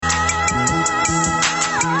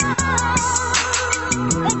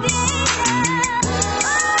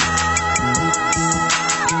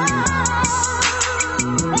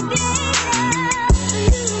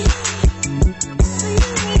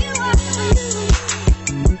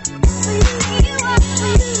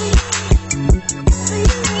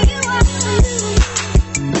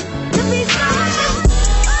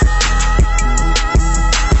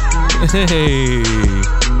Hey.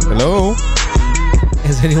 Hello?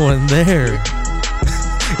 Is anyone there?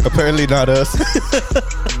 Apparently not us.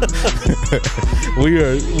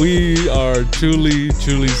 We are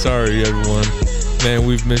truly sorry, everyone. Man,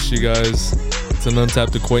 we've missed you guys. It's an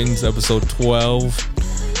Untapped Acquaintance, episode 12.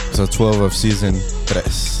 Episode 12 of season 3.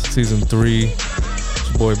 Season 3.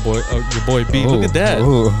 It's your boy B. Look at that.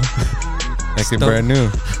 Acting brand new.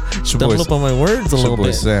 Stumble up on my words a little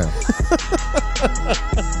bit. Sam.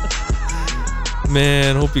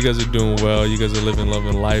 Man, hope you guys are doing well. You guys are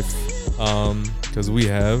loving life. Because we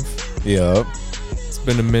have. Yup. It's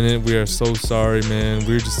been a minute. We are so sorry, man.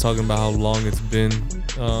 We were just talking about how long it's been.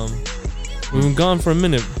 We've been gone for a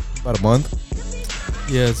minute. About a month?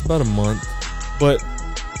 Yeah, it's about a month. But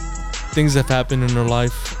things have happened in our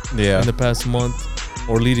life in the past month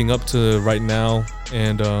or leading up to right now.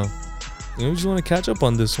 And we just want to catch up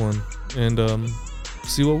on this one and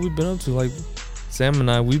see what we've been up to. Like Sam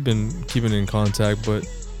and I, we've been keeping in contact, but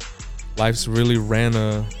life's really ran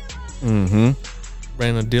a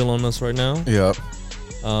deal on us right now. Yep.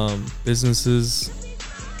 Businesses,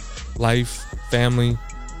 life, family,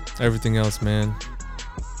 everything else, man.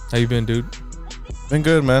 How you been, dude? Been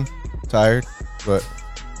good, man. Tired, but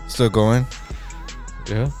still going.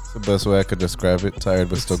 Yeah. It's the best way I could describe it. Tired,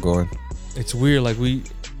 but still going. It's weird. Like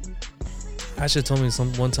Asha told me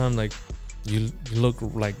one time, like, you look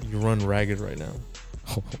like you run ragged right now.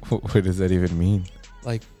 What does that even mean?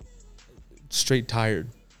 Like, straight tired.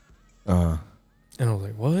 And I was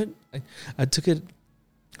like, what? I took it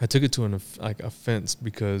to an offense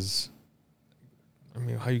because, I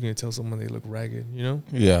mean, how you gonna tell someone they look ragged, you know?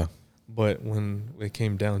 Yeah. But when it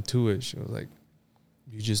came down to it, she was like,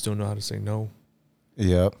 you just don't know how to say no.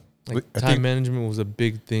 Yep. Like, time management was a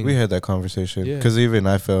big thing. We had that conversation because even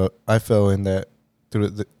I fell in that I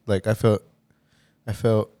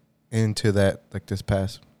fell into that like this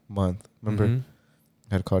past month. Remember,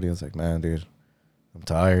 I had called you. I was like, man, dude, I'm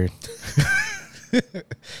tired.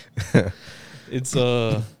 It's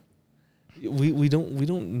we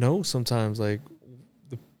don't know sometimes, like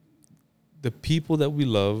the people that we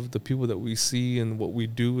love, the people that we see, and what we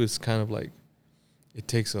do is kind of like it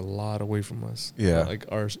takes a lot away from us. Yeah, like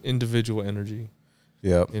our individual energy.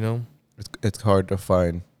 Yeah, you know, it's hard to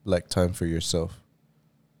find like time for yourself.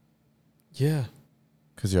 Yeah,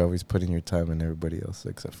 because you're always putting your time in everybody else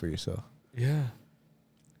except for yourself. Yeah,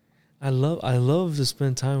 I love to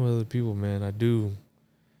spend time with other people, man. I do,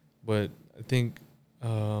 but I think I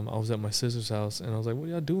was at my sister's house and I was like, "What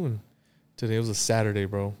are y'all doing today?" It was a Saturday,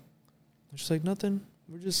 bro. She's like, "Nothing.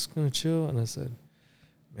 We're just gonna chill." And I said,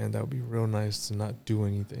 "Man, that would be real nice to not do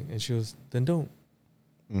anything." And she was, "Then don't."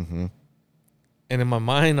 Mm-hmm. And in my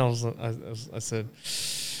mind, I said,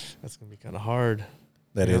 "That's gonna be kind of hard."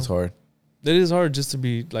 That is hard. That is hard just to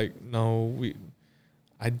be like, no,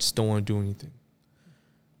 I just don't want to do anything.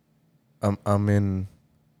 I'm in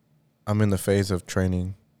the phase of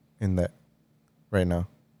training in that right now.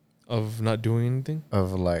 Of not doing anything?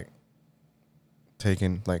 Of like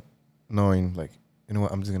taking like knowing like, you know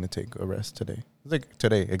what, I'm just gonna take a rest today. Like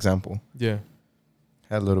today, example. Yeah.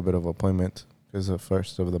 Had a little bit of appointment because the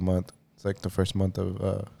first of the month. It's like the first month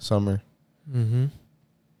of summer. Mm-hmm.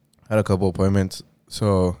 Had a couple appointments,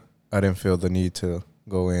 so I didn't feel the need to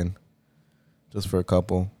go in just for a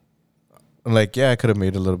couple. Like, yeah, I could have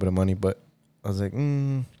made a little bit of money, but I was like,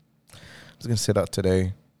 I'm just going to sit out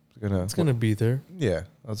today. It's going to be there. Yeah.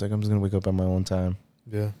 I was like, I'm just going to wake up at my own time.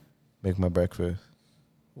 Yeah. Make my breakfast.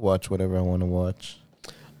 Watch whatever I want to watch.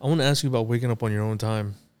 I want to ask you about waking up on your own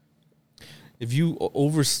time. If you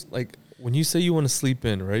when you say you want to sleep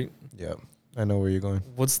in, right? Yeah. I know where you're going.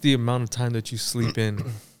 What's the amount of time that you sleep in?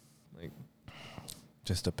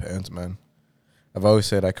 Just depends, man. I've always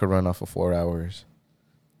said I could run off of 4 hours.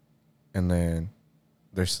 And then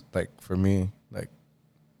there's like, for me, like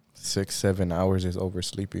 6-7 hours is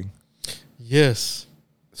oversleeping. Yes.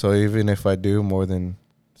 So even if I do more than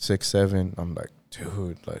 6-7, I'm like,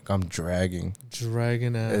 dude, like I'm dragging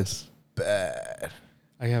ass. It's bad.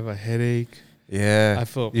 I have a headache. Yeah. I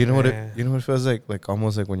feel you know what it feels like? Like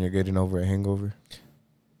almost like when you're getting over a hangover.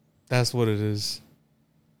 That's what it is.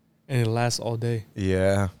 And it lasts all day.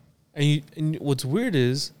 Yeah. And what's weird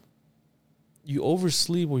is you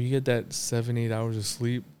oversleep or you get that 7-8 hours of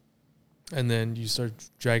sleep and then you start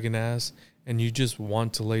dragging ass and you just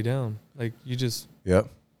want to lay down. Like you just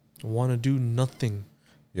want to do nothing.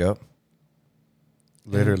 Yep.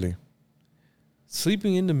 Literally. And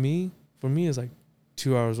sleeping into for me is like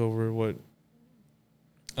 2 hours over what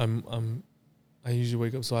I usually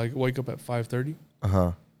wake up. So I wake up at 5:30.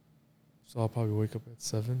 Uh-huh. So I'll probably wake up at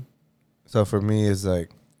 7. So for me, it's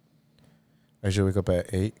like I should wake up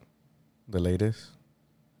at 8, the latest.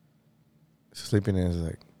 sleeping in is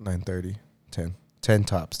like 9:30, 10. 10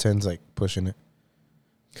 tops. 10's like pushing it.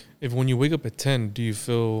 If when you wake up at 10, do you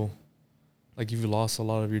feel like you've lost a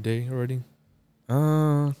lot of your day already?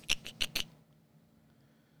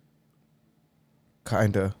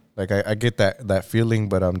 Kinda. Like I get that feeling,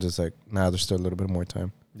 but I'm just like, nah, there's still a little bit more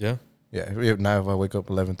time. Yeah. Yeah. Now if I wake up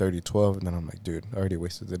 11:30, 12, and then I'm like, dude, I already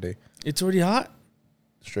wasted the day. It's already hot.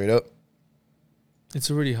 Straight up.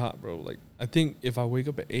 It's already hot, bro. Like, I think if I wake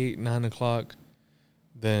up at 8, 9 o'clock,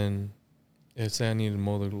 then it'd say I need to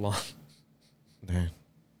mow the lawn. Damn.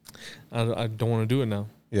 I don't want to do it now.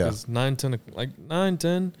 Yeah. Because 9, 10, like 9,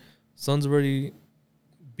 10, sun's already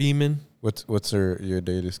beaming. What's your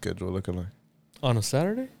daily schedule looking like? On a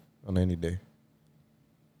Saturday? On any day.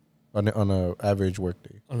 On a average work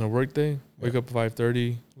day. On a work day, wake up at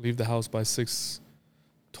 5:30, leave the house by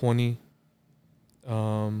 6:20.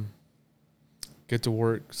 Get to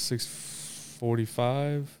work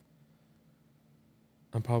 6:45.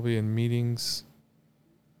 I'm probably in meetings,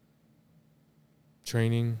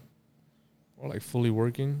 training, or like fully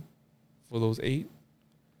working for those 8.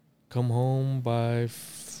 Come home by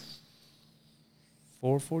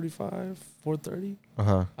 4:45, 4:30.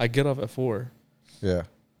 I get off at 4. Yeah.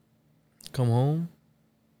 Come home.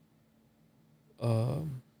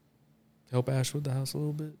 Help Ash with the house a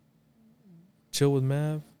little bit. Chill with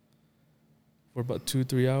Mav for about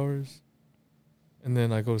 2-3 hours, and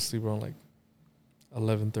then I go to sleep around like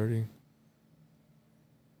 11:30.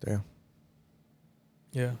 Damn.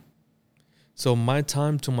 Yeah. So my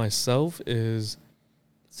time to myself is,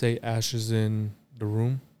 say Ash is in the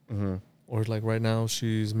room, or like right now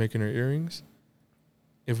she's making her earrings.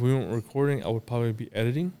 If we weren't recording, I would probably be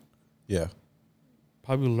editing. Yeah.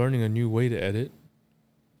 Probably learning a new way to edit.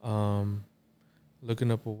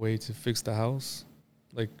 Looking up a way to fix the house,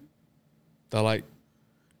 like the light.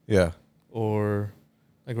 Yeah. Or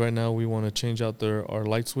like right now we want to change out our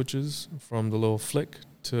light switches from the little flick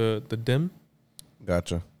to the dim.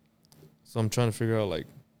 Gotcha. So I'm trying to figure out, like,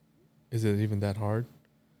 is it even that hard?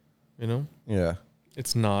 You know? Yeah.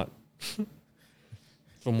 It's not.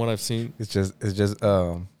 From what I've seen. It's just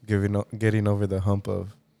getting over the hump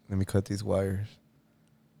of, let me cut these wires.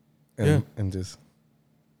 And just.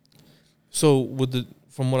 So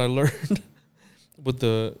from what I learned, with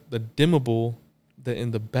the dimmable, that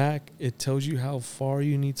in the back, it tells you how far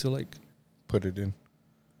you need to, like, put it in.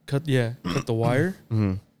 Cut the wire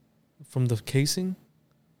from the casing.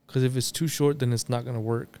 Because if it's too short, then it's not going to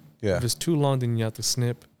work. Yeah. If it's too long, then you have to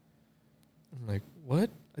snip. I'm like, what?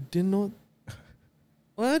 I didn't know.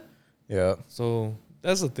 What? Yeah. So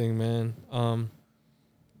that's the thing, man.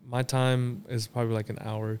 My time is probably like an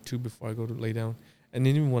hour or 2 before I go to lay down. And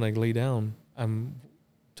then even when I lay down, I'm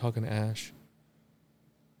talking to Ash.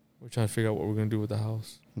 We're trying to figure out what we're going to do with the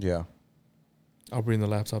house. Yeah. I'll bring the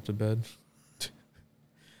laptop to bed.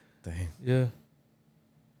 Dang. Yeah.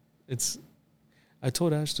 I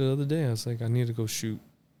told Ash the other day, I was like, I need to go shoot,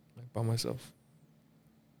 like, by myself.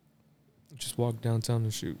 Just walk downtown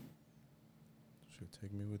and shoot. Should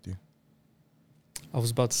take me with you. I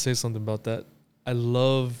was about to say something about that. I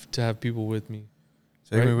love to have people with me.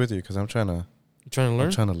 Take me with you, because I'm trying to. You trying to learn?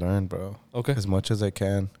 I'm trying to learn, bro. Okay. As much as I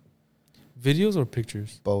can. Videos or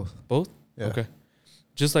pictures? Both. Both? Yeah. Okay.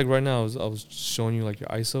 Just like right now, I was showing you like your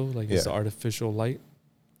ISO, like it's the artificial light.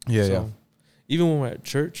 Yeah, so yeah. Even when we're at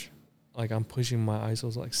church, like I'm pushing my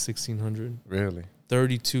ISOs like 1600. Really?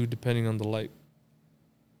 32 depending on the light.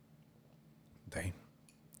 Dang.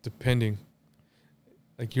 Depending.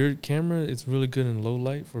 Like your camera, it's really good in low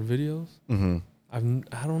light for videos. Mm-hmm. I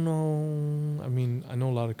don't know. I mean, I know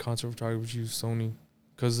a lot of concert photographers use Sony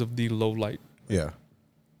because of the low light. Yeah.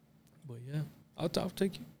 But yeah, I'll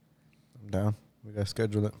take you. I'm down. We gotta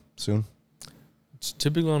schedule it soon. It's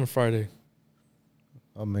typically on a Friday.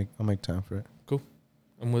 I'll make time for it. Cool.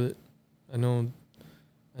 I'm with it. I know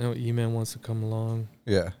E-Man wants to come along.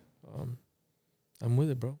 Yeah. I'm with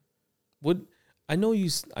it, bro. I know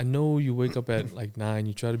you wake up at like 9.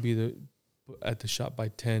 You try to be at the shop by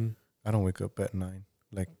 10. I don't wake up at 9.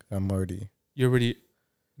 Like You're already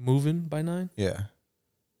moving by 9? Yeah.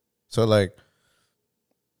 So like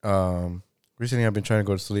recently I've been trying to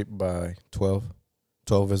go to sleep by 12.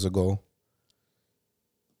 12 is a goal.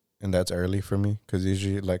 And that's early for me, because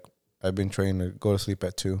usually, like, I've been trained to go to sleep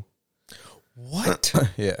at 2. What?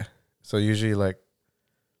 Yeah. So usually, like,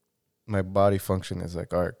 my body function is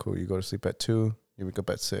like, all right, cool. You go to sleep at 2, you wake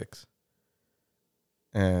up at 6.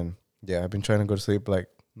 And yeah, I've been trying to go to sleep like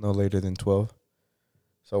no later than 12.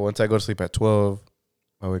 So once I go to sleep at 12,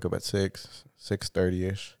 I wake up at 6,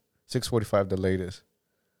 6:30-ish, 6:45 the latest.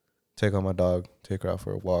 Take on my dog, take her out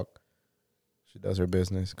for a walk. She does her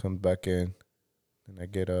business, comes back in, Then I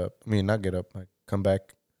get up. I mean, not get up. I come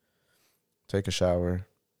back, take a shower,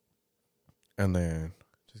 and then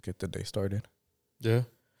just get the day started. Yeah.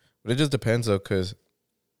 But it just depends, though, because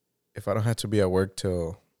if I don't have to be at work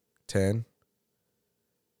till 10,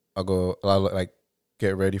 I'll like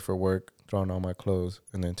get ready for work, throw on all my clothes,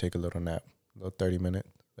 and then take a little nap, a little 30 minute,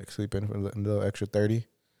 like sleep in for a little extra 30,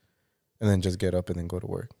 and then just get up and then go to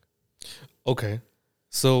work. Okay.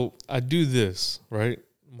 So I do this, right?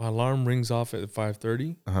 My alarm rings off at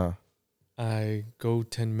 5:30. I go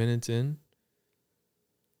 10 minutes in.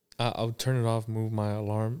 I'll turn it off, move my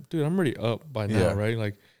alarm. Dude, I'm already up by now, right?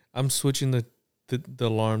 Like, I'm switching the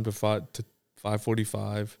alarm to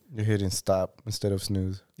 5:45. You're hitting stop instead of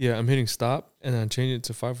snooze. Yeah, I'm hitting stop, and then I change it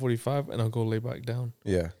to 5:45, and I'll go lay back down.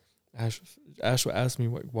 Yeah. Ash will ask me,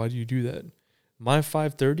 why do you do that? My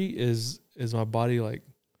 5:30 is my body like,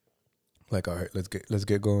 all right, let's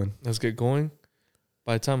get going. Let's get going.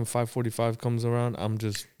 By the time 5:45 comes around, I'm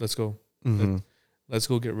just, let's go. Mm-hmm. Let's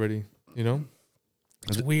go get ready, you know?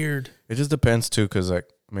 It's weird. It just depends, too, because, like,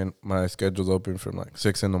 I mean, my schedule's open from, like,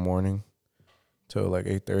 6 in the morning till, like,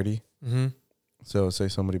 8:30. Mm-hmm. So, say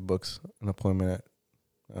somebody books an appointment at,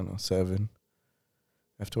 I don't know, 7.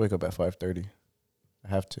 I have to wake up at 5:30. I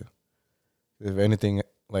have to. If anything,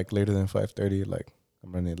 like, later than 5:30, like,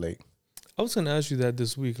 I'm running late. I was going to ask you that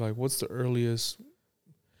this week. Like, what's the earliest?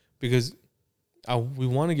 Because we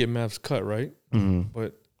want to get Mav's cut, right? Mm-hmm.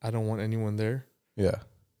 But I don't want anyone there. Yeah.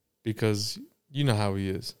 Because you know how he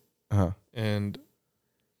is. Uh-huh. And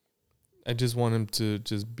I just want him to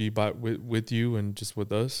just be with you and just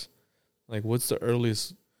with us. Like, what's the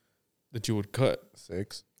earliest that you would cut?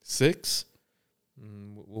 6. 6?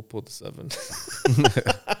 We'll pull the 7.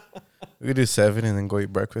 We could do 7 and then go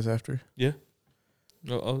eat breakfast after. Yeah.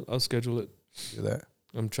 I'll schedule it. Do that.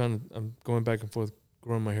 I'm going back and forth,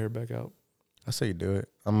 growing my hair back out. I say you do it.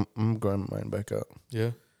 I'm growing mine back out.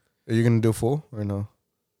 Yeah. Are you gonna do full or no?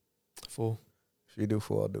 Full. If you do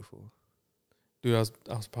full, I'll do full. Dude, I was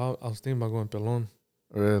thinking about going pelon.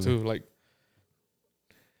 Really? Too. Like,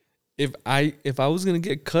 if I was gonna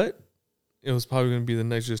get cut, it was probably gonna be the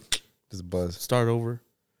next just buzz. Start over.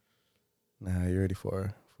 Nah, you're already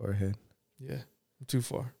far ahead. Yeah, I'm too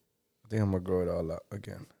far. I think I'm gonna grow it all out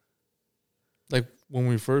again. Like when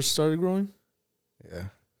we first started growing? Yeah.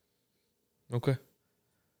 Okay.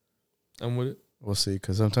 I'm with it. We'll see,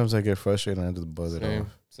 because sometimes I get frustrated and I just buzz it off.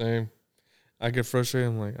 Same. I get frustrated.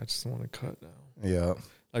 I'm like, I just want to cut now. Yeah.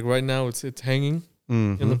 Like right now, it's hanging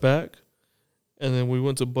in the back, and then we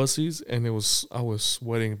went to Bussies, and I was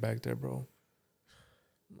sweating back there, bro.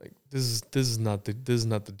 Like this is not the deal. It's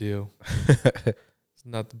not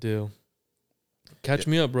the deal. Catch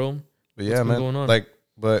me up, bro. But yeah, man. Going on? Like,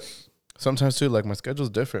 but sometimes too, like my schedule's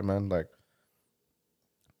different, man. Like,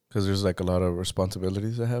 because there's like a lot of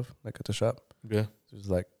responsibilities I have, like at the shop. Yeah. There's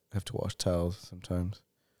like I have to wash towels sometimes.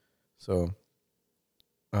 So,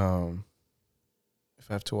 if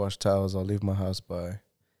I have to wash towels, I'll leave my house by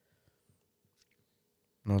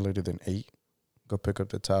no later than 8. Go pick up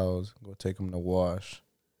the towels, go take them to wash.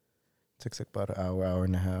 Takes like about an hour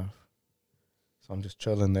and a half. So I'm just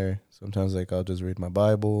chilling there. Sometimes like I'll just read my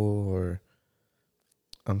Bible, or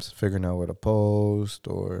I'm just figuring out where to post,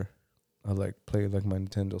 or I like play like my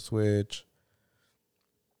Nintendo Switch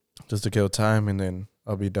just to kill time, and then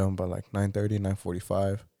I'll be done by like 9:30,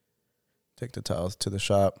 9:45. Take the towels to the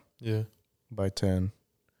shop. Yeah. By 10.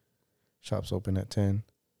 Shop's open at 10.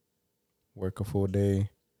 Work a full day.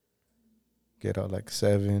 Get out like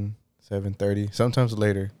 7, 7:30. Sometimes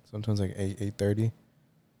later. Sometimes like 8, 8:30.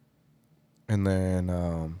 And then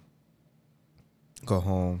go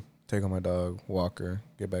home, take on my dog, walk her,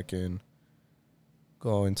 get back in,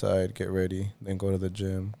 go inside, get ready, then go to the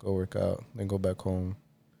gym, go work out, then go back home,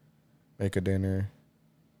 make a dinner,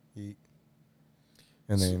 eat,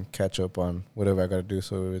 and then catch up on whatever I got to do.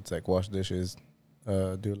 So it's like wash dishes,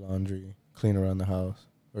 do laundry, clean around the house,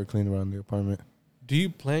 or clean around the apartment. Do you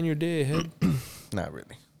plan your day ahead? Not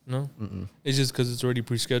really. No? Mm-mm. It's just because it's already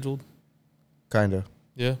pre-scheduled? Kind of.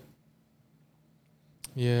 Yeah.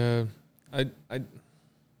 Yeah. I've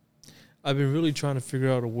been really trying to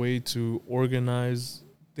figure out a way to organize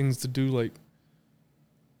things to do, like,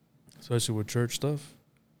 especially with church stuff.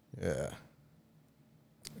 Yeah.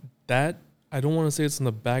 That, I don't want to say it's in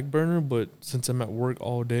the back burner, but since I'm at work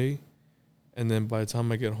all day, and then by the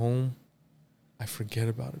time I get home, I forget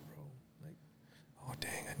about it, bro. Like, oh,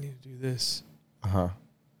 dang, I need to do this. Uh-huh.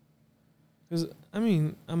 Because, I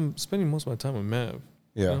mean, I'm spending most of my time with Mav.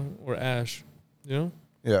 Yeah. You know, or Ash, you know?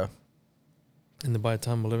 Yeah. And then by the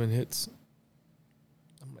time 11 hits,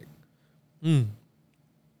 I'm like,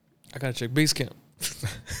 I got to check base camp.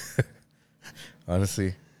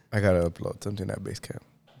 Honestly, I gotta upload something at Basecamp.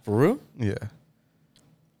 For real? Yeah.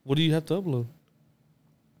 What do you have to upload?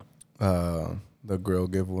 The grill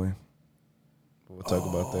giveaway. We'll talk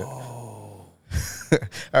about that.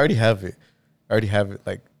 I already have it.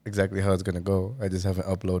 Like exactly how it's gonna go. I just haven't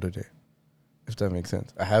uploaded it. If that makes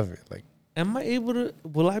sense. I have it. Like,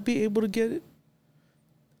 will I be able to get it?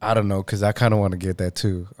 I don't know, because I kind of want to get that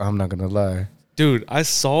too. I'm not gonna lie. Dude, I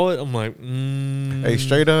saw it. I'm like, Hey,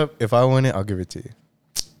 straight up, if I win it, I'll give it to you.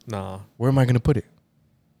 Nah. Where am I gonna put it?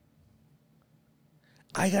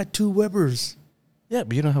 I got 2 Webers. Yeah,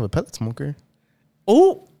 but you don't have a pellet smoker.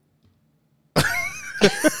 Oh.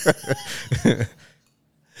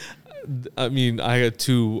 I mean, I got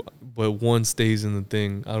 2, but one stays in the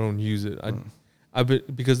thing. I don't use it. I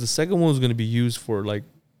bet because the second one was going to be used for like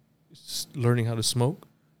learning how to smoke.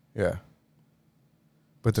 Yeah.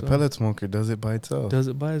 But the pellet smoker does it by itself. Does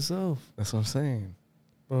it by itself. That's what I'm saying.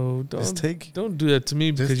 Bro, don't do that to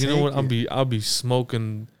me, because you know what? I'll be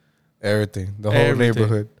smoking everything. The whole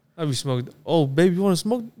neighborhood. I'll be smoking. Oh, baby, you want to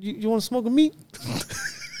smoke? You want to smoke a meat? You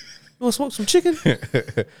want to smoke some chicken?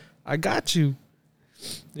 I got you.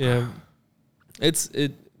 Yeah.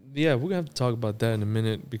 Yeah, we're gonna have to talk about that in a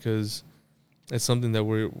minute, because it's something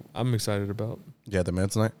that I'm excited about. Yeah, the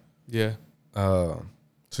men's night. Yeah.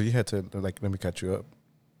 So you had to, like, let me catch you up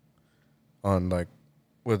on like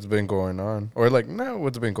what's been going on, or like not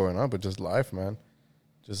what's been going on, but just life, man.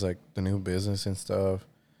 Just like the new business and stuff,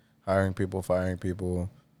 hiring people, firing people,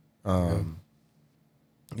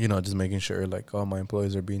 you know, just making sure like all my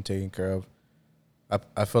employees are being taken care of.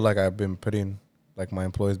 I feel like I've been putting like my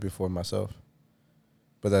employees before myself,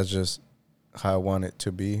 but that's just how I want it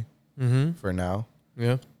to be for now.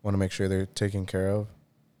 Yeah. Want to make sure they're taken care of.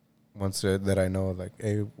 Once that I know, like,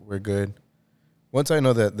 hey, we're good. Once I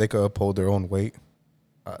know that they could uphold their own weight,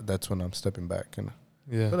 that's when I'm stepping back. And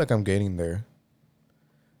I feel like I'm getting there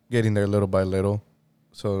little by little.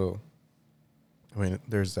 So, I mean,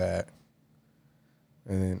 there's that.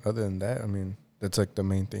 And then other than that, I mean, that's like the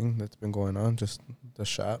main thing that's been going on, just the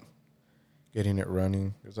shop, getting it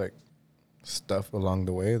running. There's like stuff along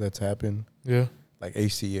the way that's happened. Yeah. Like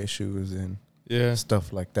AC issues and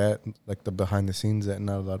stuff like that, like the behind the scenes that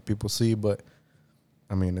not a lot of people see, but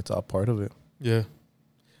I mean, it's all part of it. Yeah.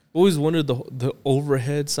 Always wondered the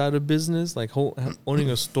overhead side of business, like owning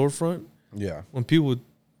a storefront. Yeah. When people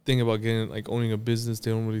think about owning a business,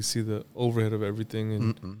 they don't really see the overhead of everything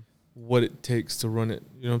and what it takes to run it.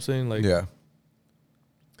 You know what I'm saying? Like, yeah.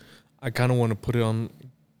 I kind of want to put it on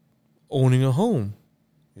owning a home.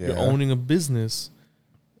 Yeah. You're owning a business,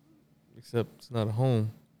 except it's not a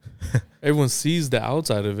home. Everyone sees the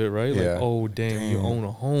outside of it, right? Like, oh, damn, you own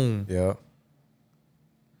a home. Yeah.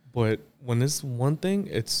 But when it's one thing,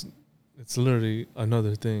 it's literally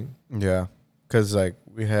another thing. Yeah. Because, like,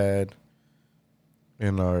 we had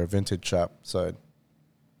in our vintage shop side,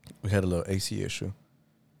 we had a little AC issue.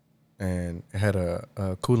 And it had a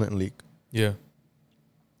coolant leak. Yeah.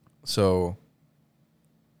 So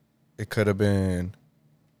it could have been,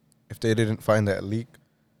 if they didn't find that leak,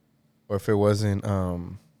 or if it wasn't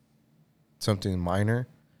something minor,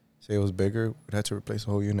 say it was bigger, we'd have to replace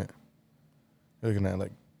the whole unit. You're looking at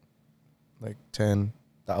like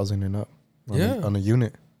 10,000 and up on a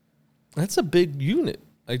unit. That's a big unit.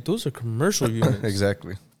 Like, those are commercial units.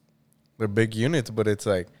 Exactly. They're big units, but it's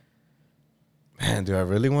like, man, do I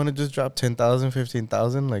really want to just drop 10,000,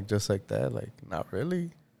 15,000, like just like that? Like, not really.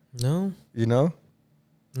 No. You know?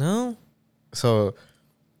 No. So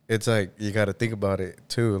it's like, you got to think about it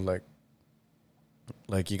too. Like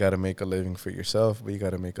you got to make a living for yourself, but you got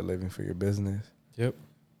to make a living for your business. Yep.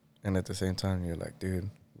 And at the same time, you're like, dude,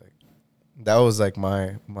 like, that was like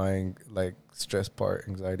my like stress part,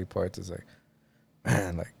 anxiety parts is like,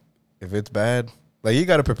 man, like, if it's bad, like, you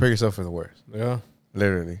got to prepare yourself for the worst. Yeah.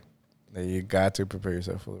 Literally. Like, you got to prepare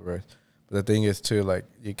yourself for the worst. But the thing is too, like,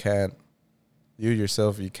 you can't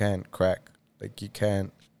crack. Like, you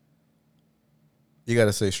got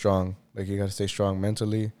to stay strong. Like, you got to stay strong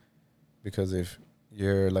mentally, because if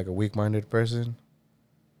you're like a weak-minded person,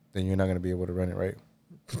 then you're not going to be able to run it right.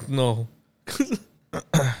 No.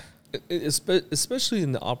 Especially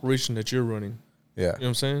in the operation that you're running. Yeah. You know what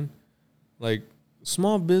I'm saying? Like,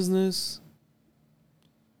 small business,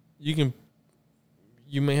 you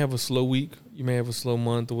may have a slow week, you may have a slow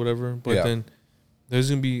month or whatever, but then there's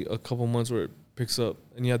going to be a couple months where it picks up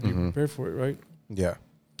and you have to be prepared for it, right? Yeah.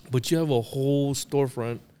 But you have a whole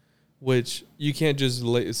storefront, which you can't just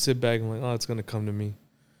sit back and like, oh, it's going to come to me.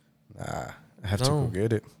 Nah, I have to go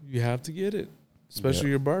get it. You have to get it, especially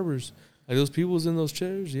your barbers. Like, those people's in those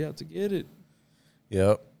chairs, you have to get it.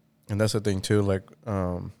 Yep. And that's the thing too, like,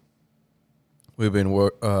 we've been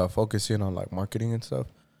focusing on like marketing and stuff.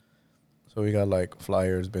 So we got like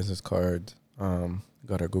flyers, business cards.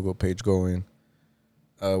 Got our Google page going.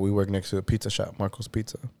 We work next to a pizza shop, Marco's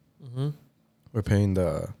Pizza. Mm-hmm. We're paying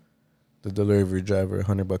the delivery driver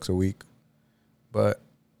 $100 a week, but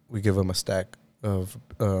we give him a stack of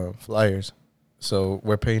flyers. So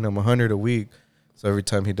we're paying him $100 a week. So every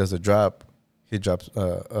time he does a drop, he drops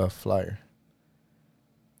a flyer.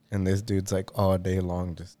 And this dude's like all day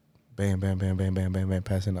long just bam, bam, bam, bam, bam, bam, bam,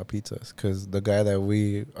 passing out pizzas. Because the guy that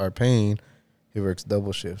we are paying, he works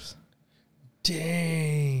double shifts.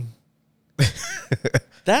 Dang.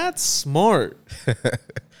 That's smart.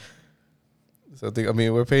 So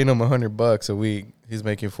we're paying him $100 a week. He's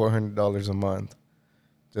making $400 a month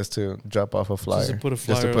just to drop off a flyer. Just to put a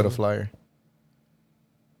flyer. Just to put a flyer.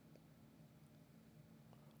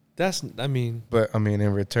 But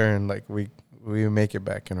in return, like we make it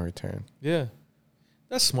back in return. Yeah,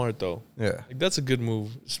 that's smart though. Yeah, like that's a good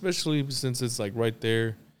move, especially since it's like right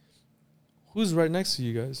there. Who's right next to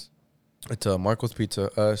you guys? It's Marco's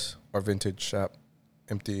Pizza, us, our vintage shop,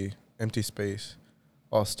 empty space,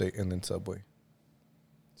 Allstate, and then Subway.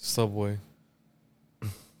 Subway.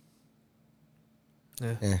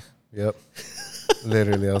 Yeah. Yep.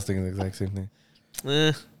 Literally, I was thinking the exact same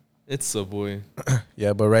thing. It's Subway.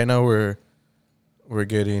 Yeah, but right now we're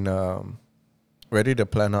getting ready to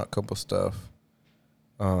plan out a couple stuff.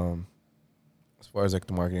 As far as like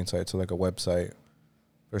the marketing side, so like a website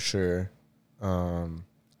for sure.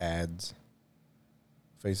 Ads,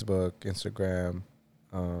 Facebook, Instagram,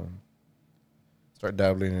 start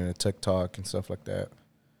dabbling in a TikTok and stuff like that.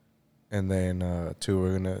 And then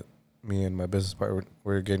me and my business partner,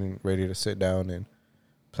 we're getting ready to sit down and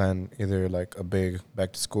plan either like a big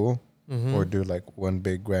back to school or do like one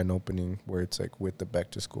big grand opening where it's like with the back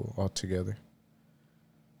to school all together.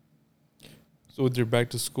 So with your back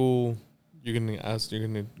to school, you're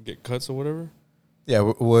gonna get cuts or whatever? Yeah,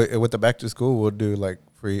 with the back to school, we'll do like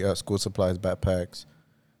free school supplies, backpacks,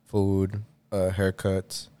 food,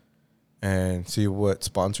 haircuts, and see what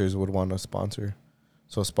sponsors would want to sponsor.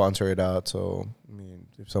 So sponsor it out. So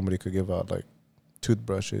if somebody could give out like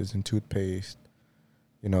toothbrushes and toothpaste,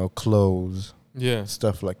 clothes,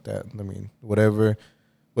 stuff like that. Whatever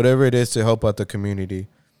it is to help out the community,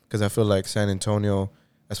 because I feel like San Antonio,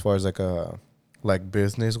 as far as like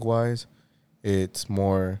business wise, it's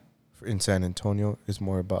more in San Antonio. It's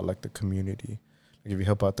more about like the community. Like if you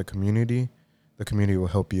help out the community will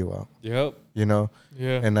help you out. Yep.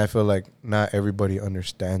 Yeah. And I feel like not everybody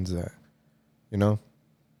understands that.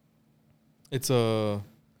 It's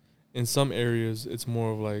in some areas it's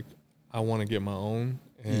more of like I want to get my own.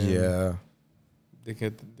 And yeah. They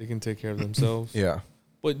can take care of themselves. Yeah.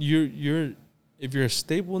 But if you're a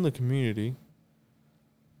staple in the community,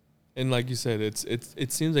 and like you said,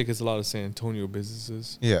 it seems like it's a lot of San Antonio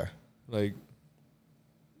businesses. Yeah. Like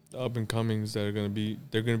up and comings that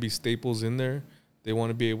they're gonna be staples in there. They want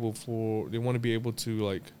to be able to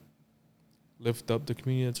like lift up the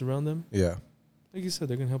community that's around them. Yeah. Like you said,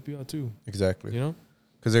 they're gonna help you out too. Exactly.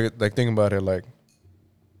 Because they're like, think about it, like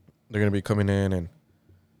they're gonna be coming in and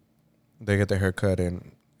they get their haircut,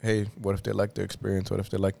 and hey, what if they like their experience? What if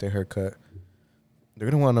they like their haircut? They're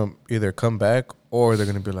gonna want to either come back or they're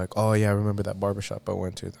gonna be like, oh yeah, I remember that barbershop I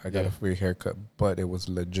went to. I got a free haircut, but it was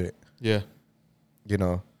legit. Yeah.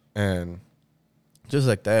 And just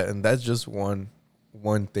like that, and that's just one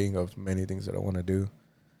thing of many things that I want to do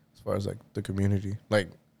as far as like the community. Like,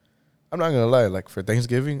 I'm not gonna lie, like for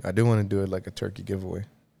Thanksgiving, I do want to do it like a turkey giveaway.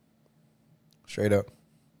 Straight up.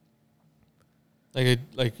 Like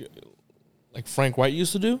Frank White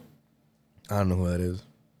used to do? I don't know who that is.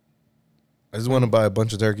 I just want to buy a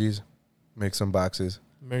bunch of turkeys, make some boxes.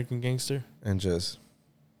 American Gangster. And just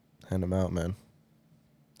hand them out, man.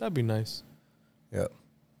 That'd be nice. Yeah.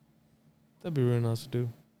 That'd be really nice to do.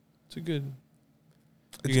 It's a good.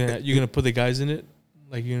 You're gonna put the guys in it?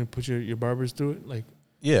 Like you're gonna put your barbers through it? Like,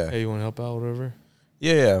 yeah. Hey, you wanna help out, whatever?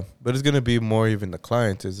 Yeah. But it's gonna be more even the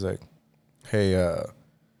client is like, hey,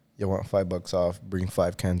 you want $5 off, bring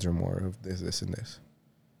 5 cans or more of this, and this.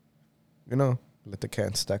 Let the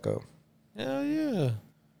cans stack up. Hell yeah.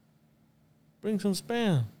 Bring some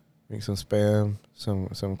Spam. Bring some Spam,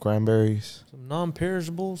 some cranberries. Some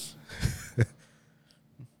non-perishables.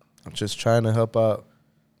 I'm just trying to help out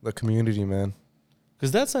the community, man.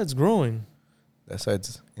 Because that side's growing. That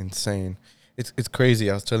side's insane. It's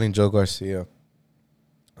crazy. I was telling Joe Garcia,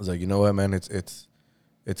 I was like, you know what, man? It's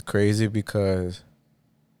crazy because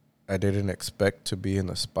I didn't expect to be in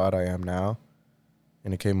the spot I am now,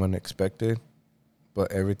 and it came unexpected.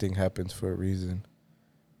 But everything happens for a reason.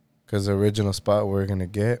 Because the original spot we're gonna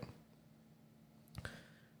get,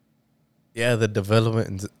 yeah, the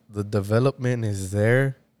development is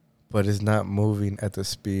there, but it's not moving at the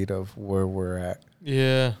speed of where we're at.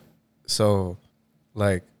 Yeah. So,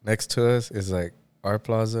 like, next to us is like our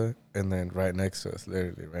plaza, and then right next to us,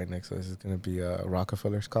 literally right next to us, is gonna be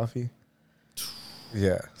Rockefeller's Coffee.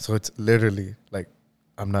 Yeah, so it's literally like,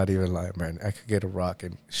 I'm not even lying, man. I could get a rock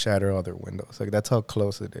and shatter all their windows. Like, that's how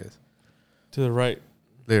close it is. To the right.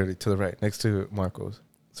 Literally to the right, next to Marco's.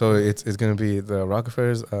 So it's gonna be the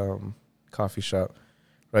Rockefeller's coffee shop.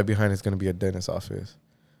 Right behind it's gonna be a dentist office.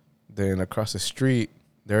 Then across the street,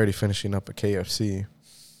 they're already finishing up a KFC,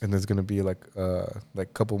 and there's gonna be like a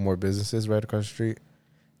couple more businesses right across the street.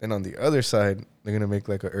 Then on the other side, they're gonna make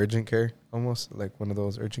like an urgent care, almost like one of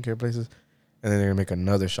those urgent care places, and then they're gonna make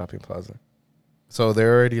another shopping plaza. So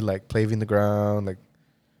they're already like paving the ground. Like,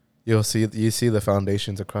 you see the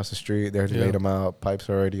foundations across the street. They already laid them out. Pipes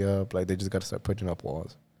are already up. Like, they just got to start putting up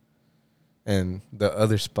walls. And the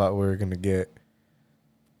other spot we're gonna get,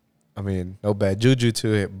 I mean, no bad juju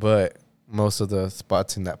to it, but most of the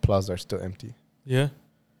spots in that plaza are still empty. Yeah.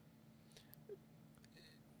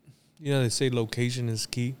 You know, they say location is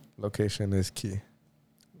key. Location is key.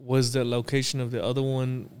 Was the location of the other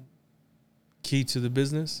one key to the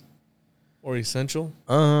business or essential?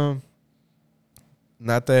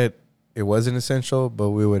 Not that it wasn't essential, but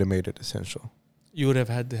we would have made it essential. You would have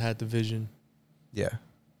had to have the vision. Yeah.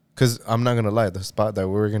 Because I'm not going to lie, the spot that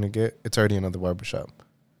we were going to get, it's already another barbershop.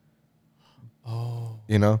 Oh.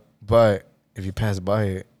 You know? But if you pass by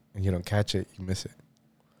it and you don't catch it, you miss it.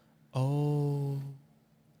 Oh.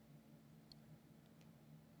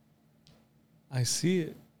 I see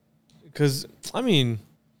it. Because, I mean,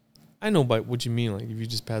 I know by what you mean. Like, if you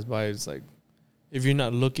just pass by, it's like, if you're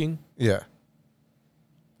not looking. Yeah.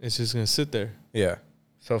 It's just going to sit there. Yeah.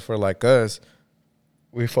 So for like us,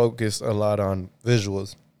 we focus a lot on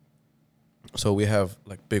visuals. So we have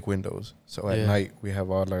like big windows. So at night, we have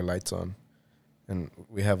all our lights on. And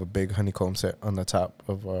we have a big honeycomb set on the top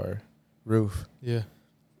of our roof. Yeah.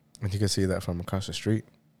 And you can see that from across the street.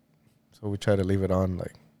 So we try to leave it on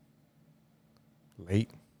like late.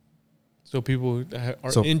 So people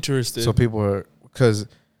are interested. So people are, because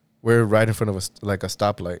we're right in front of like a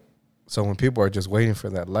stoplight. So when people are just waiting for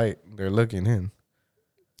that light, they're looking in.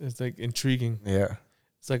 It's like intriguing. Yeah.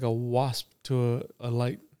 It's like a wasp to a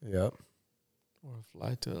light. Yep. Or a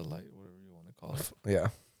fly to a light, whatever you want to call it. Yeah.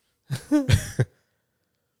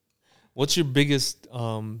 What's your biggest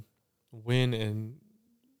win and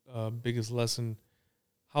biggest lesson?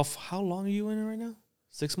 How long are you in it right now?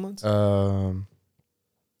 6 months?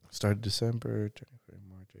 Started December, January,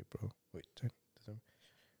 March, April. Wait, December.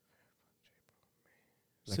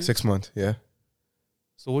 Like 6 months, yeah.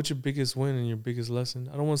 So what's your biggest win and your biggest lesson?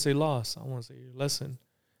 I don't want to say loss. I want to say your lesson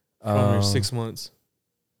from your 6 months.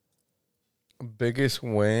 Biggest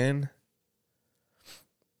win,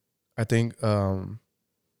 I think my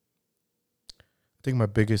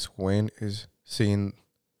biggest win is seeing.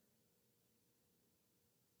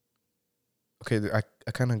 Okay,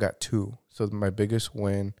 I kind of got two. So my biggest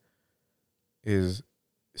win is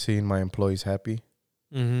seeing my employees happy,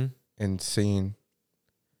 and seeing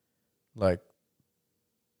like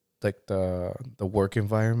the work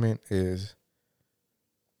environment is.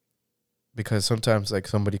 Because sometimes, like,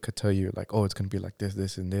 somebody could tell you, like, oh, it's going to be like this,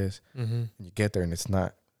 this, and this. And you get there, and it's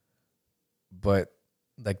not. But,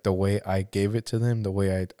 like, the way I gave it to them, the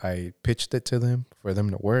way I pitched it to them for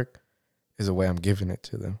them to work is the way I'm giving it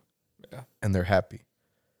to them. Yeah. And they're happy.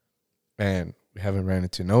 And we haven't ran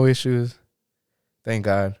into no issues. Thank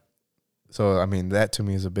God. So, I mean, that to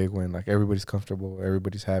me is a big win. Like, everybody's comfortable.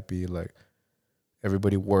 Everybody's happy. Like,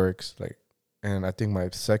 everybody works. Like, and I think my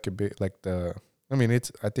second big, like, I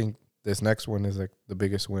think this next one is like the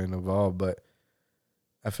biggest win of all, but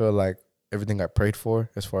I feel like everything I prayed for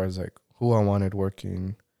as far as like who I wanted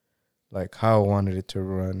working, like how I wanted it to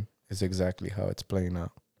run is exactly how it's playing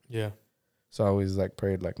out. Yeah. So I always like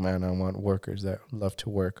prayed like, man, I want workers that love to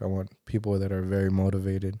work. I want people that are very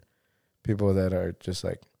motivated, people that are just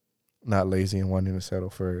like not lazy and wanting to settle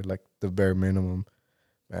for like the bare minimum.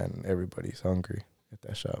 Man, everybody's hungry at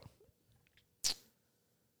that shop.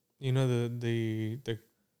 You know, the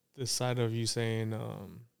side of you saying,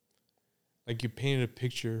 like you painted a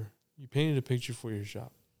picture for your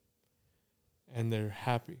shop and they're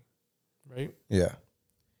happy, right? Yeah.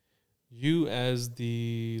 You as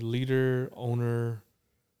the leader, owner,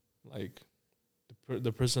 like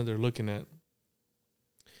the person they're looking at,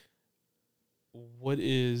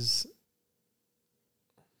 what's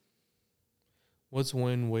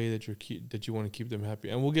one way that you want to keep them happy?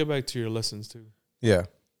 And we'll get back to your lessons too. Yeah.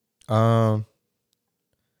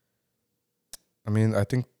 I mean, I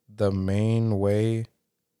think the main way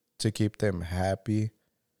to keep them happy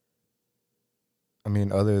I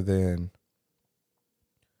mean, other than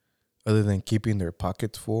keeping their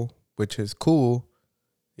pockets full, which is cool,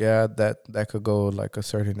 yeah, that could go like a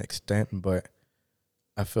certain extent, but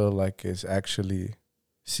I feel like it's actually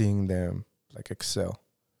seeing them like excel.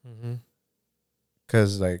 Mm-hmm.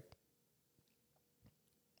 Cause like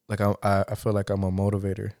I feel like I'm a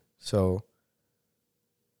motivator, so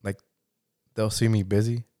like they'll see me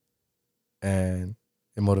busy, and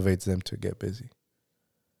it motivates them to get busy.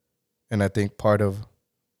 And I think part of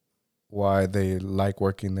why they like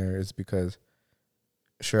working there is because,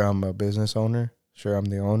 sure, I'm a business owner, sure, I'm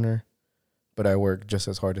the owner, but I work just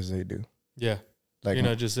as hard as they do. Yeah. Like, you're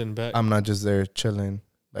not just sitting back. I'm not just there chilling,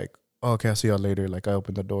 like, oh, okay, I'll see y'all later. Like, I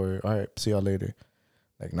open the door, all right, see y'all later.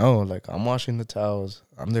 Like, no, like, I'm washing the towels,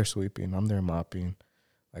 I'm there sweeping, I'm there mopping,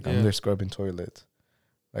 like, I'm there scrubbing toilets.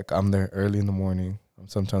 Like, I'm there early in the morning. I'm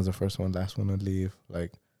sometimes the first one, last one to leave.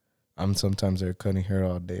 Like, I'm sometimes there cutting hair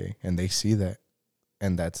all day, and they see that,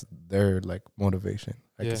 and that's their, like, motivation.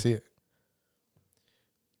 I can see it.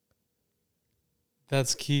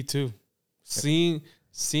 That's key, too. Seeing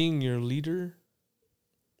your leader,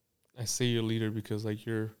 I say your leader because, like,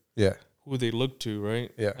 you're who they look to,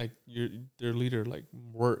 right? Yeah. Like, their leader, like,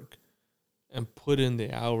 work and put in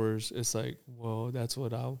the hours. It's like, well, that's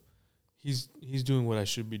what he's doing what I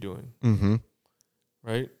should be doing. Mm-hmm.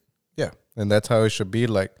 Right? Yeah. And that's how it should be.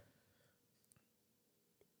 Like,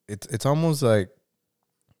 it's almost like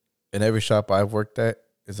in every shop I've worked at,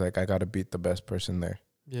 it's like I got to beat the best person there.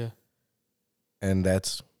 Yeah. And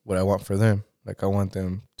that's what I want for them. Like, I want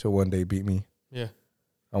them to one day beat me. Yeah.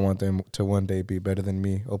 I want them to one day be better than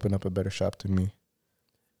me, open up a better shop than me.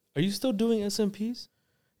 Are you still doing SMPs?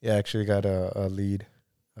 Yeah, I actually got a lead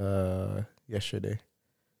yesterday.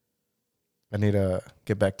 I need to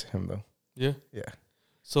get back to him, though. Yeah? Yeah.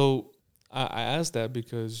 So I asked that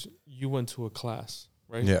because you went to a class,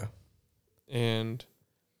 right? Yeah. And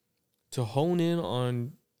to hone in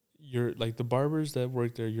on your, like, the barbers that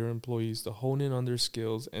work there, your employees, to hone in on their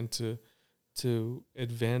skills and to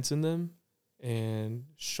advance in them and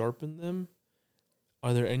sharpen them,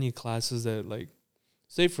 are there any classes that, like,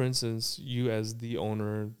 say, for instance, you as the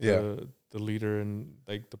owner, the leader, and,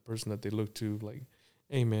 like, the person that they look to, like,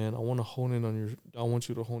 hey, man, I want you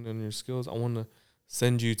to hone in on your skills. I want to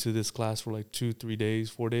send you to this class for, like, 2-3 days,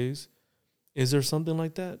 4 days. Is there something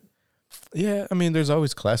like that? Yeah, I mean, there's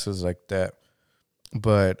always classes like that.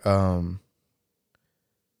 But I've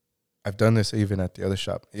done this even at the other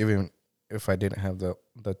shop. Even if I didn't have the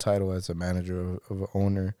title as a manager of an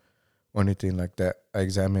owner or anything like that, I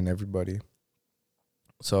examine everybody.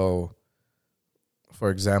 So, for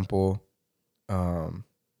example,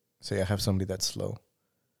 say I have somebody that's slow.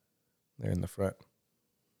 They're in the front,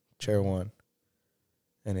 chair 1.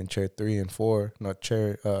 And in chair 3 and 4, not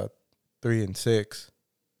chair 3 and 6,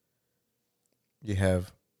 you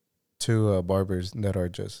have 2 barbers that are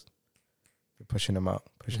just pushing them out.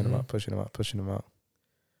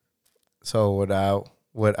 So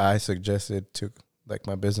what I suggested to, like,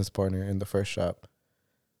 my business partner in the first shop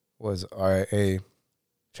was, all right,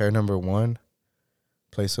 chair number 1,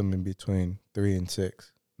 place them in between 3 and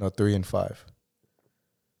 6. No, 3 and 5.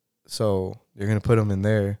 So you're going to put them in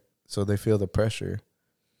there so they feel the pressure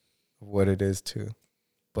of what it is to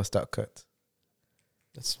bust out cuts.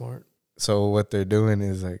 That's smart. So what they're doing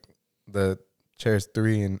is, like, the chairs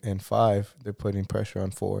 3 and 5, they're putting pressure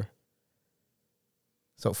on 4.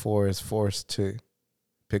 So 4 is forced to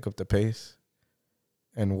pick up the pace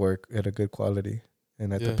and work at a good quality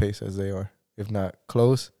and at the pace as they are. If not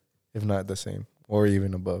close, if not the same, or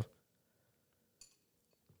even above.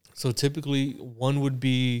 So typically 1 would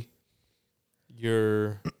be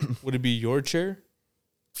would it be your chair?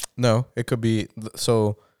 No, it could be,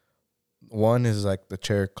 so 1 is like the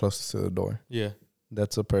chair closest to the door. Yeah.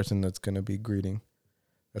 That's a person that's going to be greeting.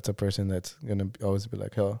 That's a person that's going to always be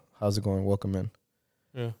like, how's it going? Welcome in.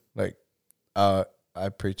 Yeah. Like, I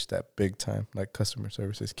preach that big time. Like, customer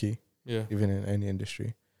service is key. Yeah. Even in any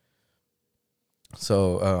industry.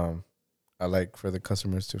 So, I like for the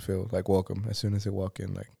customers to feel like welcome as soon as they walk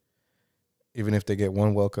in. Like, even if they get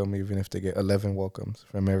 1 welcome, even if they get 11 welcomes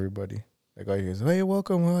from everybody. Like, all you guys, hey,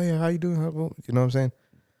 welcome. Oh, yeah, how you doing? You know what I'm saying?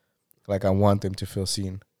 Like, I want them to feel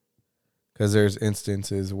seen. Because there's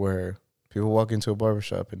instances where people walk into a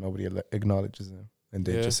barbershop and nobody acknowledges them. And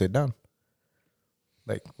they just sit down.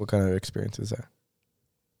 Like, what kind of experience is that?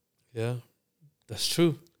 Yeah, that's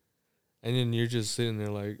true. And then you're just sitting there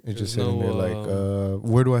like, you're just sitting there like,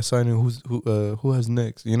 where do I sign in? Who has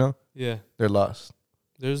next? You know? Yeah, they're lost.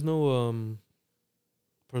 There's no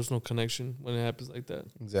personal connection when it happens like that.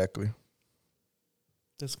 Exactly.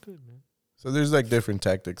 That's good, man. So there's, like, different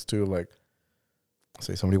tactics too. Like,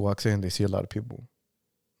 say somebody walks in, they see a lot of people,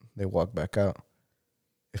 they walk back out.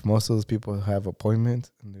 If most of those people have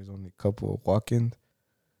appointments and there's only a couple of walk-ins,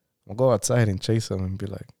 I'll go outside and chase them and be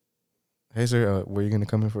like, "Hey sir, were you gonna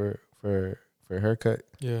come in for a haircut?"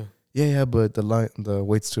 Yeah. Yeah, but the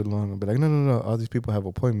wait's too long. I'll be like, no. All these people have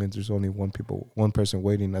appointments. There's only one person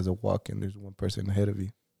waiting as a walk-in. There's one person ahead of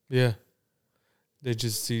you. Yeah. They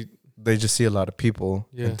just see a lot of people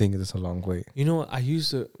and think it's a long wait. You know what?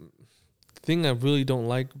 The thing I really don't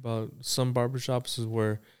like about some barbershops is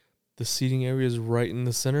where the seating area is right in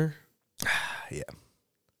the center. Yeah.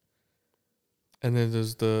 And then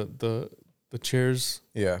there's the chairs.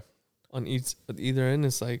 Yeah. On either end,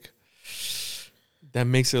 it's like that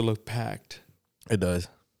makes it look packed. It does.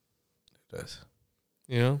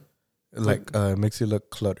 You know? It makes it look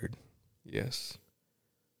cluttered. Yes.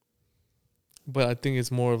 But I think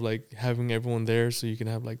it's more of like having everyone there so you can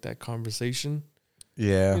have like that conversation.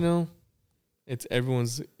 Yeah. You know? It's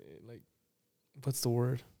everyone's like, what's the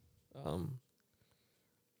word?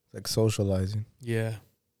 Like socializing. Yeah.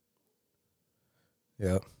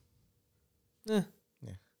 Yeah. Yeah.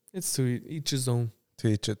 It's to each his own. To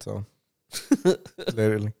each its own.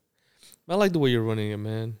 Literally. I like the way you're running it,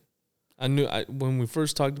 man. When we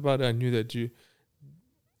first talked about it, I knew that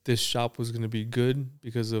this shop was gonna be good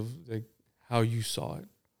because of like how you saw it.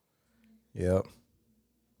 Yeah.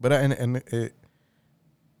 But and it,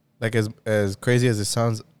 like as crazy as it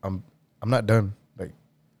sounds, I'm not done. Like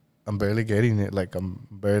I'm barely getting it. Like I'm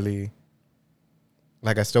barely.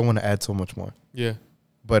 Like I still want to add so much more. Yeah.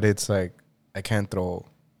 But it's like I can't throw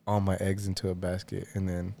all my eggs into a basket and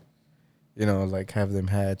then, like have them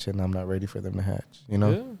hatch and I'm not ready for them to hatch.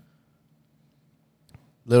 Yeah.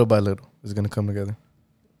 Little by little, it's gonna come together.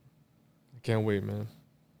 I can't wait, man.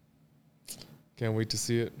 Can't wait to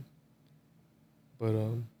see it. But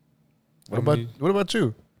what about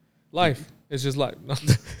you? Life. It's just life.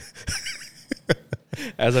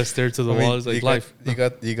 As I stare to the wall, it's like life. You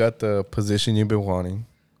got the position you've been wanting.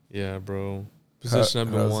 Yeah, bro. Position I've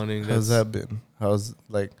been wanting. How's that been?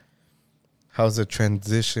 How's the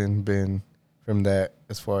transition been from that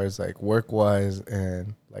as far as like work wise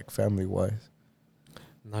and like family wise?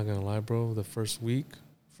 I'm not gonna lie, bro. The first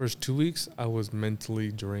 2 weeks, I was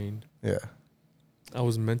mentally drained. Yeah. I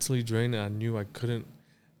was mentally drained and I knew I couldn't.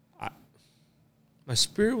 My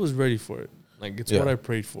spirit was ready for it. Like, it's what I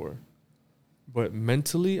prayed for. But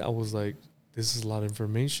mentally, I was like, this is a lot of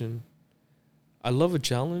information. I love a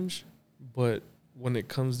challenge, but when it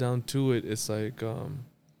comes down to it, it's like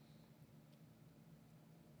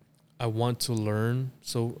I want to learn.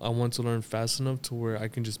 So I want to learn fast enough to where I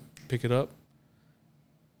can just pick it up.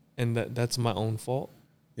 And that's my own fault.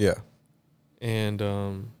 Yeah. And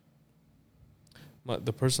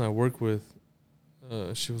the person I work with,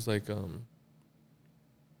 she was like,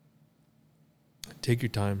 take your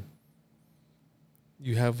time.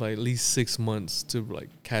 You have like at least 6 months to like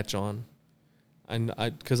catch on. And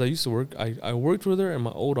because I used to work, I worked with her in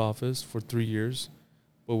my old office for 3 years,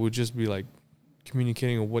 but we'd just be like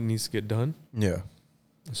communicating on what needs to get done. Yeah.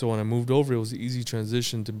 So when I moved over, it was an easy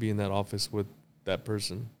transition to be in that office with that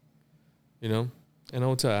person, And I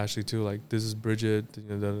would tell Ashley too, like, this is Bridget,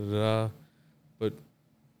 but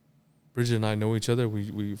Bridget and I know each other.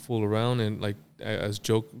 We fool around and like as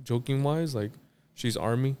joking wise, like she's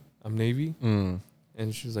Army, I'm Navy.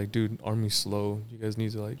 And she's like, dude, Army's slow. You guys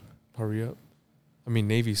need to like hurry up. I mean,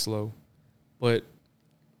 Navy's slow. But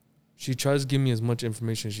she tries to give me as much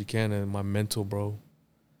information as she can. And my mental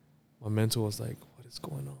was like, what is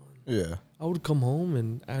going on? Yeah. I would come home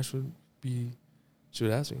and Ash she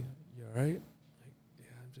would ask me, you all right? Like,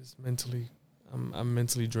 yeah, I'm just I'm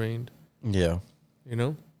mentally drained. Yeah.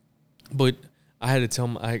 But I had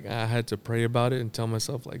to I had to pray about it and tell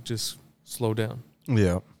myself, like, just slow down.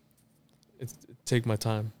 Yeah. Take my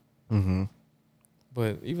time. Mm-hmm.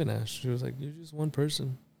 But even Ash, she was like, you're just one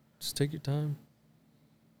person. Just take your time.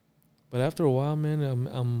 But after a while, man, I'm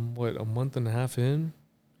a month and a half in.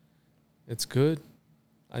 It's good.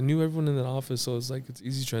 I knew everyone in that office, so it's like it's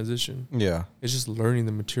easy transition. Yeah. It's just learning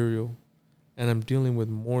the material. And I'm dealing with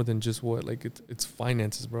more than just it's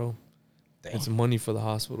finances, bro. Dang. It's money for the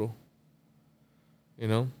hospital.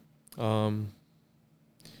 The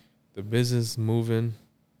business moving.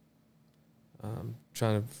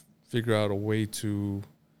 Trying to figure out a way to,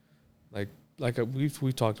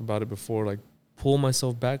 we talked about it before, like pull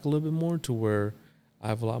myself back a little bit more to where I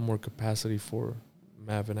have a lot more capacity for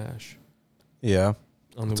Mav and Ash. Yeah.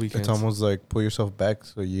 On the weekends. It's almost like pull yourself back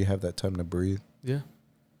so you have that time to breathe. Yeah.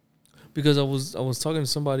 Because I was talking to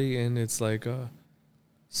somebody and it's like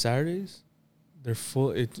Saturdays, they're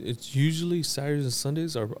full. It's usually Saturdays and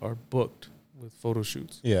Sundays are booked with photo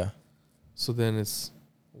shoots. Yeah. So then it's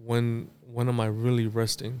when am I really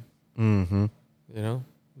resting? Mm-hmm. You know,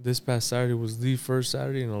 this past Saturday was the first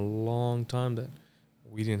Saturday in a long time that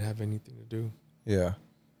we didn't have anything to do. Yeah.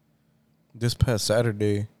 This past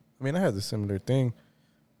Saturday, I mean, I had a similar thing.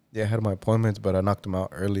 Yeah, I had my appointments, but I knocked them out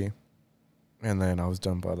early. And then I was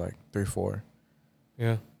done by like 3, 4.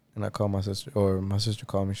 Yeah. And I called my sister, or my sister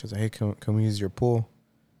called me. She was like, hey, can we use your pool?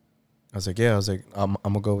 I was like, yeah. I was like, I'm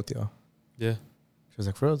going to go with y'all. Yeah. She was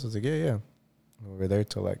like, for us? I was like, yeah. We were there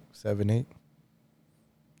till like 7, 8.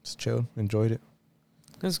 Just chilled, enjoyed it.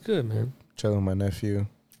 That's good, man. Chilling with my nephew.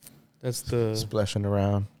 That's the... Splashing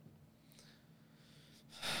around.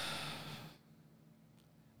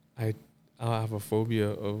 I have a phobia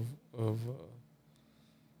of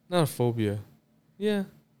not a phobia. Yeah.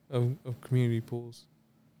 Of community pools.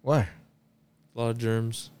 Why? A lot of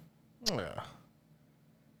germs. Yeah.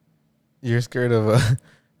 You're scared of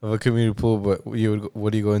a community pool, but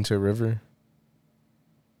what do you go into a river?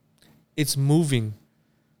 It's moving.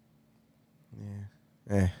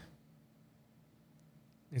 Yeah.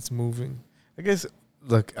 It's moving. I guess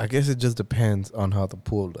it just depends on how the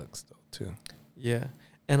pool looks, though, too. Yeah.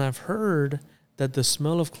 And I've heard that the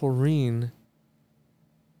smell of chlorine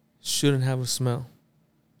shouldn't have a smell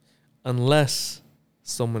unless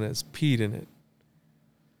someone has peed in it.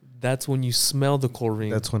 That's when you smell the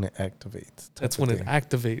chlorine. That's when it activates. That's when it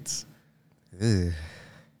activates. Ugh.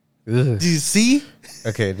 Do you see?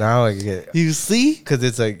 Okay, now I get it. You see? Because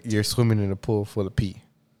it's like you're swimming in a pool full of pee.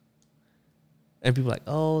 And people are like,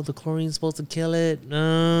 oh, the chlorine's supposed to kill it.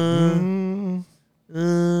 You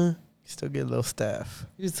still get a little staph.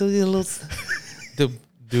 You still get a little...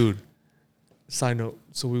 Dude, side note.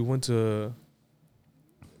 So we went to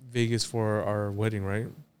Vegas for our wedding, right?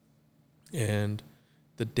 And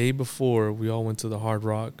the day before, we all went to the Hard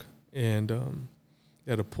Rock and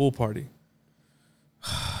they had a pool party.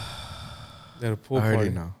 They had a pool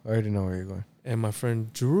party. I already know where you're going. And my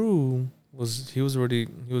friend Drew was already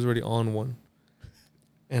on one.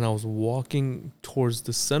 And I was walking towards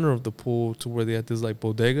the center of the pool to where they had this like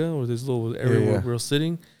bodega or this little area where we were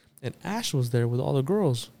sitting. And Ash was there with all the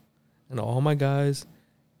girls and all my guys.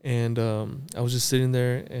 And I was just sitting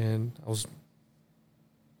there and I was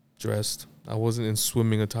dressed. I wasn't in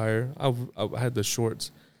swimming attire. I had the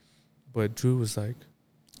shorts. But Drew was like,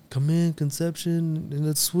 come in, Conception, and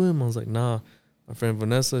let's swim. I was like, nah. My friend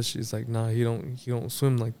Vanessa, she's like, nah, he don't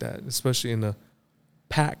swim like that, especially in a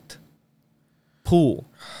packed pool.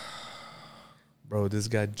 Bro, this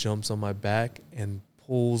guy jumps on my back and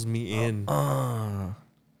pulls me in.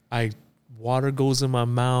 Water goes in my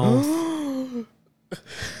mouth. I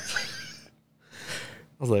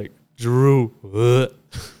was like, Drew,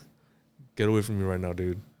 get away from me right now,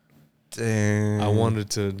 dude. Dang. I wanted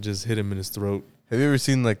to just hit him in his throat. Have you ever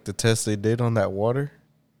seen like the test they did on that water?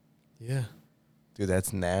 Yeah. Dude,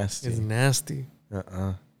 that's nasty. It's nasty.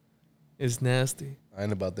 It's nasty. I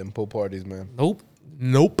ain't about them pool parties, man.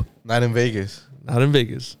 Nope. Not in Vegas. Not in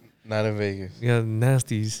Vegas. Yeah,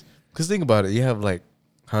 nasties. Because think about it. You have like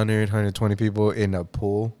 100, 120 people in a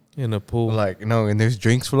pool. Like, no, and there's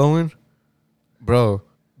drinks flowing. Bro,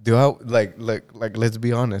 do I, like let's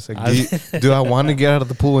be honest. Like, do I want to get out of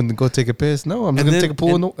the pool and go take a piss? No, I'm just going to take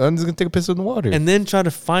a piss in the water. And then try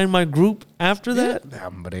to find my group after that?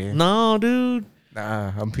 No, dude.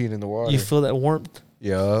 Nah, I'm peeing in the water. You feel that warmth?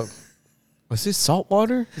 Yup. Was this salt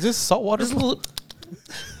water? Is this salt water?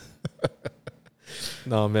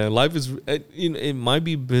 No, man. Life is, it might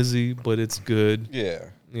be busy, but it's good. Yeah.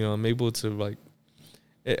 You know, I'm able to, like,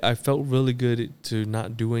 I felt really good to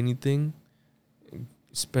not do anything,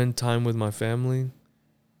 spend time with my family,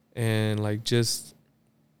 and, like, just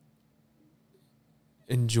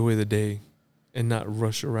enjoy the day and not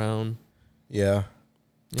rush around. Yeah.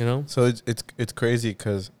 You know? So it's crazy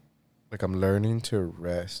because, like, I'm learning to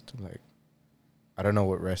rest. Like, I don't know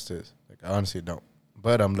what rest is. Like, I honestly don't.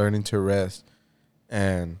 But I'm learning to rest.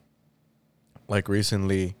 And, like,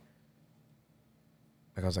 recently,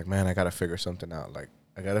 like, I was like, man, I got to figure something out. Like,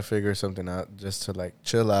 I got to figure something out just to, like,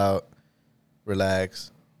 chill out,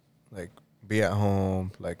 relax, like, be at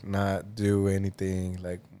home, like, not do anything,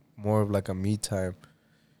 like, more of, like, a me time.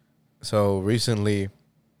 So, recently,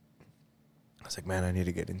 I was like, man, I need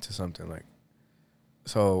to get into something. Like,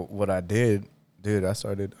 so what I did, dude, I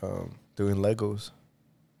started doing Legos.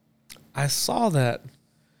 I saw that.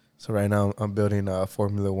 So right now I'm building a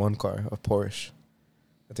Formula 1 car, a Porsche.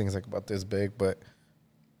 I think it's like about this big, but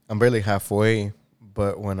I'm barely halfway.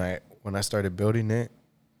 But when I started building it,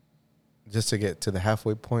 just to get to the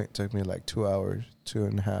halfway point, took me like 2 hours,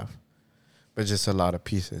 2.5. But just a lot of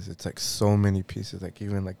pieces. It's like so many pieces. Like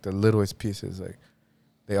even like the littlest pieces, like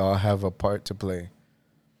they all have a part to play.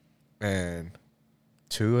 And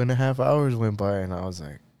 2.5 hours went by, and I was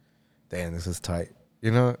like, damn, this is tight.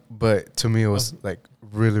 You know? But to me, it was like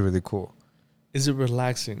really, really cool. Is it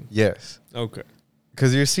relaxing? Yes. Okay.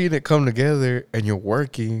 Because you're seeing it come together, and you're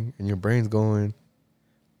working, and your brain's going,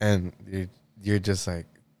 and you're just like,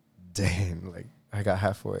 dang, like I got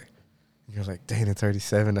halfway. And you're like, dang, it's already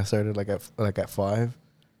 7. I started like at 5.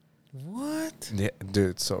 What? Yeah,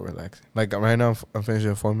 dude, it's so relaxing. Like right now, I'm finishing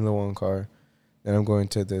a Formula 1 car. Then I'm going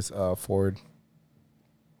to this Ford.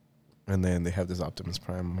 And then they have this Optimus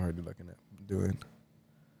Prime I'm already looking at doing.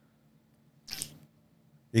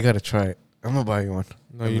 You got to try it. I'm going to buy you one.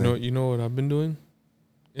 No, you know what I've been doing?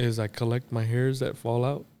 Is I collect my hairs that fall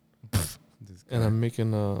out. And I'm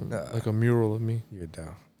making like a mural of me. You're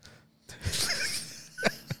down.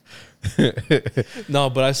 No,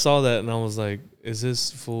 but I saw that and I was like, is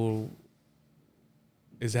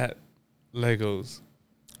that Legos?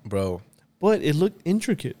 Bro. But it looked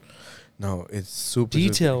intricate. No, it's super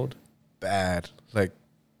detailed. Super bad. Like,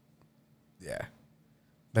 yeah.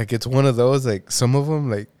 Like, it's one of those, like, some of them,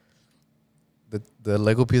 like, the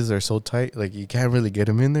Lego pieces are so tight, like, you can't really get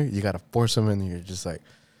them in there. You got to force them in there. You're just like,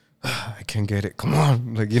 I can't get it. Come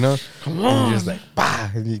on. Like, you know? Come on. And you're just like, bah.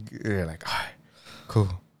 And you're like, all right, cool.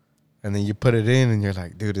 And then you put it in and you're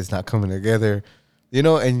like, dude, it's not coming together. You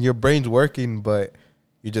know, and your brain's working, but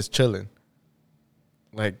you're just chilling.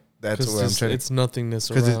 Like, that's what I'm trying to... It's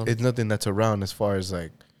nothingness around. Because it's nothing that's around as far as,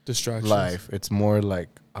 like... distractions. Life. It's more like,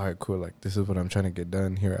 all right, cool. Like, this is what I'm trying to get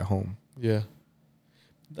done here at home. Yeah.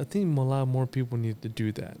 I think a lot more people need to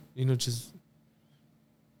do that. You know, just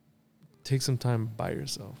take some time by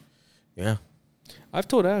yourself. Yeah. I've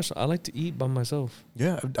told Ash I like to eat by myself.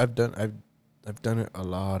 Yeah, I've done it a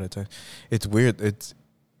lot of times. It's weird. It's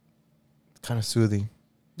kind of soothing.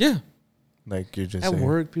 Yeah. Like you're just at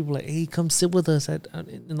work, people are like, hey, come sit with us in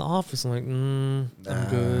the office. I'm like, I'm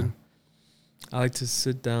good. I like to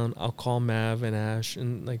sit down. I'll call Mav and Ash,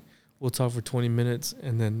 and like we'll talk for 20 minutes,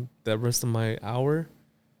 and then the rest of my hour,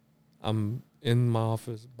 I'm in my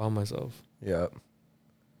office by myself. Yeah.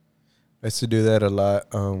 I used to do that a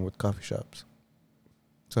lot with coffee shops.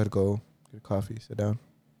 So I'd go get a coffee, sit down.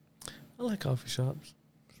 I like coffee shops.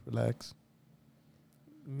 Just relax.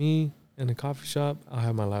 Me in a coffee shop, I'll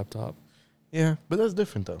have my laptop. Yeah, but that's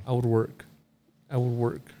different though. I would work.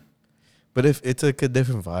 But if it's like a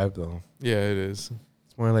different vibe though. Yeah, it is.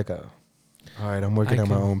 It's more like all right, I'm working at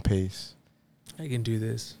my own pace. I can do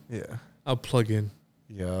this. Yeah. I'll plug in.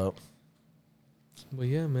 Yup. But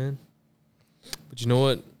yeah, man. But you know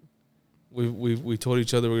what? We told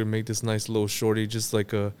each other we're gonna make this nice little shorty, just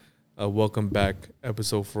like a welcome back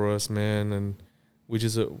episode for us, man. And we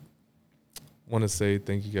just want to say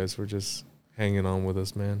thank you guys for just hanging on with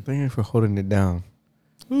us, man. Thank you for holding it down.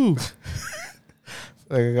 Ooh.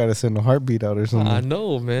 Like I gotta send a heartbeat out or something. I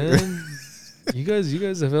know, man. You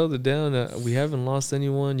guys have held it down. We haven't lost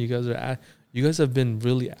anyone. You guys have been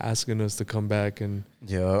really asking us to come back and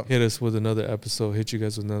hit us with another episode. Hit you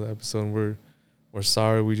guys with another episode. And we're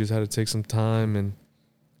sorry. We just had to take some time and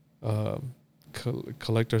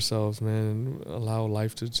collect ourselves, man, and allow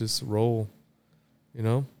life to just roll. You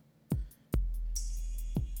know.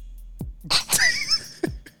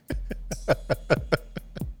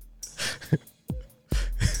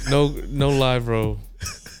 No lie, bro.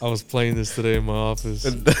 I was playing this today in my office.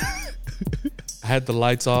 I had the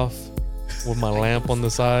lights off with my lamp on the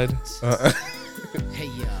side.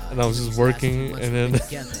 And I was just working, and then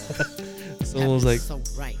someone was like,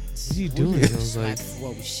 what are you doing? And I was like,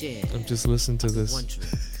 I'm just listening to this.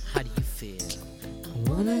 I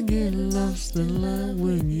wanna get lost in love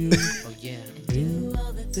with you. Do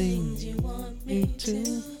all the things you want me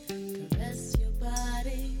to. Caress your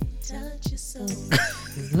body, touch your soul.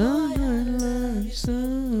 Love you so.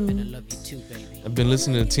 I've been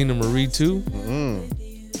listening to Tina Marie too.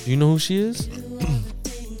 Do you know who she is?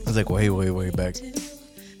 I was like, way back.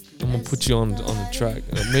 I'm gonna put you on the track.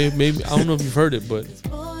 Maybe I don't know if you've heard it, but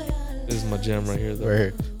this is my jam right here, though. Right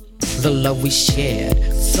here. The love we shared,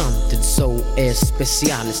 something so especial.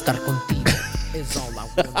 Estar contigo is all I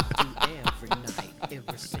want to do every night,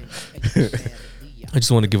 ever since. I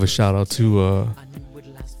just want to give a shout out to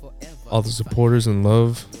all the supporters and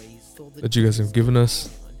love that you guys have given us.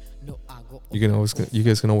 You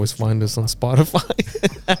guys can always find us on Spotify.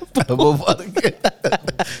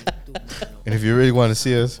 And if you really want to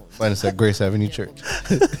see us, find us at Grace Avenue Church.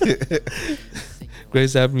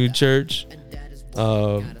 Grace Avenue Church,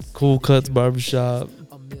 Cool Cuts Barbershop,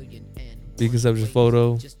 Big Conception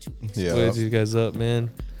Photo. Yeah, glad you guys up,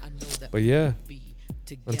 man. But yeah,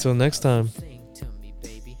 until next time.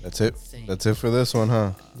 That's it for this one,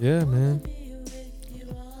 huh? Yeah, man.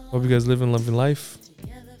 Hope you guys living loving life.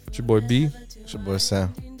 It's your boy B. It's your boy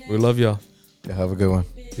Sam. We love y'all. Yeah, have a good one.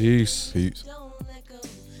 Peace. Peace.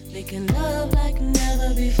 Making love like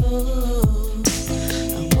never before.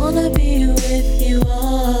 I wanna be with you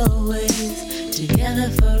always, together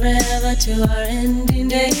forever till our ending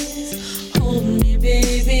days. Hold me,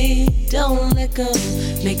 baby, don't let go.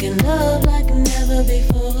 Making love like never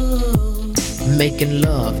before. Making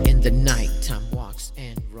love in the night.